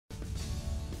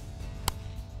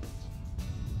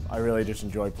I really just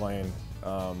enjoy playing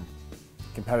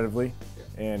competitively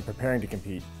and preparing to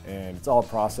compete. And it's all a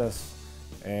process,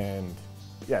 and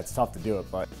yeah, it's tough to do it,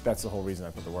 but that's the whole reason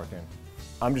I put the work in.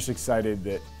 I'm just excited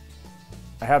that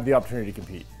I have the opportunity to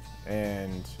compete,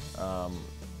 and I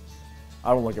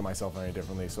don't look at myself any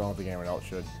differently, so I don't think anyone else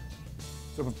should.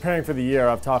 So preparing for the year,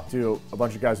 I've talked to a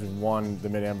bunch of guys who've won the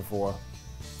Mid-Am before,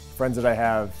 friends that I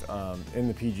have in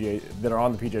the PGA, that are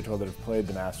on the PGA Tour that have played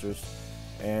the Masters,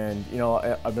 and you know,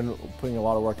 I've been putting a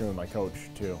lot of work in with my coach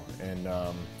too, and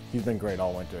he's been great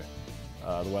all winter.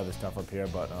 The weather's tough up here,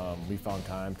 but we found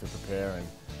time to prepare, and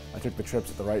I took the trips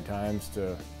at the right times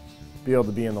to be able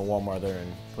to be in the warm weather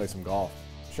and play some golf.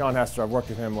 Sean Hester, I've worked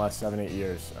with him the last 7-8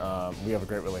 years. We have a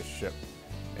great relationship,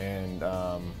 and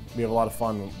we have a lot of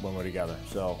fun when we're together.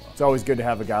 So it's always good to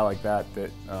have a guy like that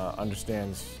that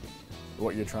understands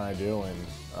what you're trying to do,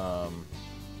 and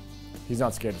he's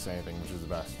not scared to say anything, which is the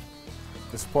best.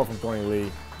 The support from Thorny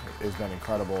Lee has been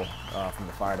incredible, from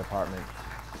the fire department,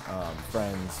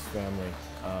 friends, family.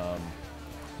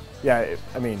 Yeah,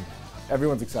 I mean,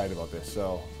 everyone's excited about this,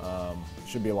 so it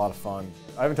should be a lot of fun.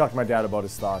 I haven't talked to my dad about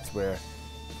his thoughts, where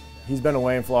he's been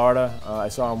away in Florida. I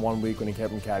saw him 1 week when he came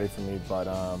and caddied for me, but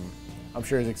I'm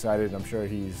sure he's excited. I'm sure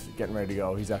he's getting ready to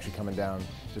go. He's actually coming down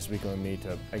this weekend with me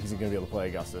he's going to be able to play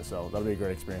Augusta, so that'll be a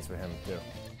great experience for him too.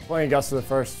 Playing Augusta the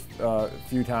first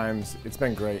few times, it's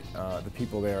been great. The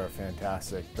people there are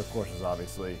fantastic. The course is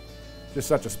obviously just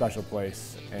such a special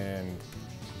place, and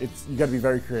you got to be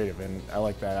very creative, and I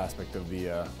like that aspect of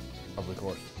the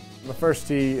course. The first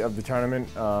tee of the tournament,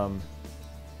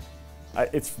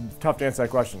 it's tough to answer that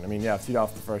question. I mean, yeah, I've teed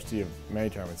off the first tee of many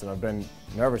tournaments, and I've been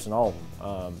nervous in all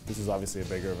of them. This is obviously a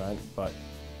bigger event, but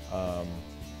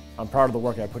I'm proud of the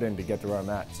work I put in to get to where I'm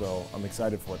at, so I'm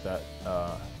excited for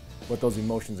what those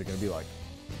emotions are going to be like.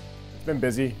 It's been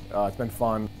busy, it's been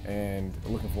fun, and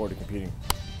looking forward to competing.